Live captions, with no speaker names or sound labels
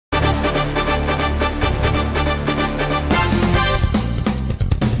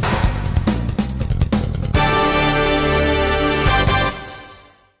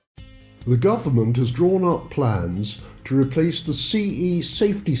The government has drawn up plans to replace the CE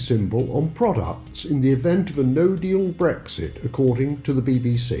safety symbol on products in the event of a no-deal Brexit, according to the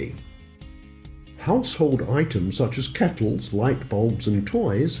BBC. Household items such as kettles, light bulbs and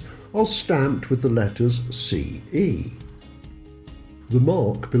toys are stamped with the letters CE. The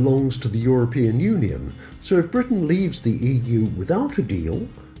mark belongs to the European Union, so if Britain leaves the EU without a deal,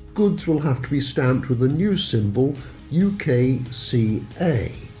 goods will have to be stamped with a new symbol,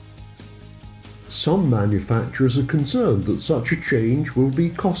 UKCA. Some manufacturers are concerned that such a change will be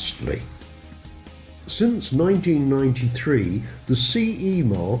costly. Since 1993, the CE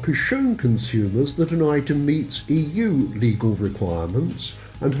mark has shown consumers that an item meets EU legal requirements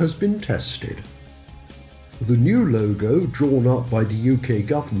and has been tested. The new logo, drawn up by the UK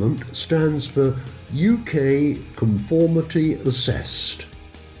government, stands for UK Conformity Assessed.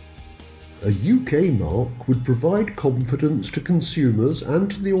 A UK mark would provide confidence to consumers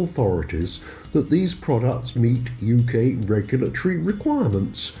and to the authorities that these products meet UK regulatory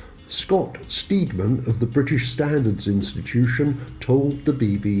requirements, Scott Steedman of the British Standards Institution told the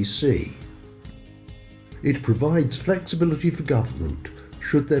BBC. It provides flexibility for government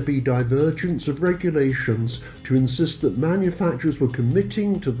should there be divergence of regulations to insist that manufacturers were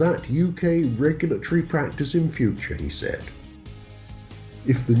committing to that UK regulatory practice in future, he said.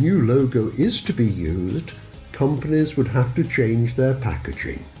 If the new logo is to be used, companies would have to change their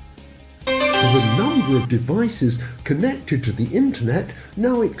packaging. The number of devices connected to the internet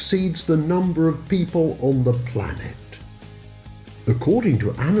now exceeds the number of people on the planet. According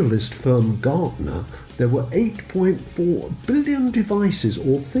to analyst firm Gartner, there were 8.4 billion devices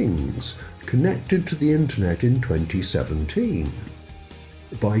or things connected to the internet in 2017.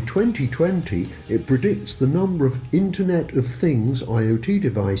 By 2020, it predicts the number of Internet of Things IoT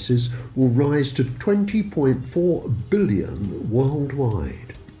devices will rise to 20.4 billion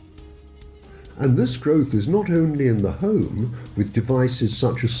worldwide. And this growth is not only in the home, with devices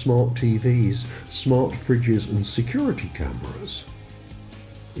such as smart TVs, smart fridges and security cameras.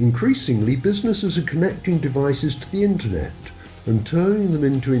 Increasingly, businesses are connecting devices to the internet and turning them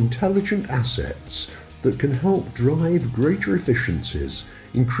into intelligent assets that can help drive greater efficiencies,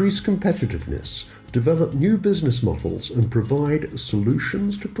 increase competitiveness, develop new business models and provide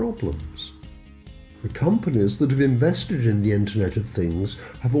solutions to problems. The companies that have invested in the Internet of Things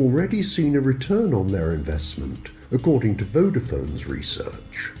have already seen a return on their investment, according to Vodafone's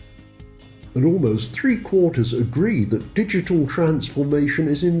research. And almost 3/4 agree that digital transformation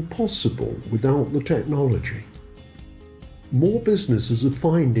is impossible without the technology. More businesses are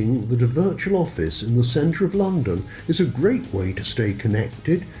finding that a virtual office in the centre of London is a great way to stay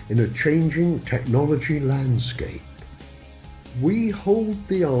connected in a changing technology landscape. We hold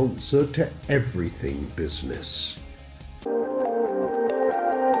the answer to everything business.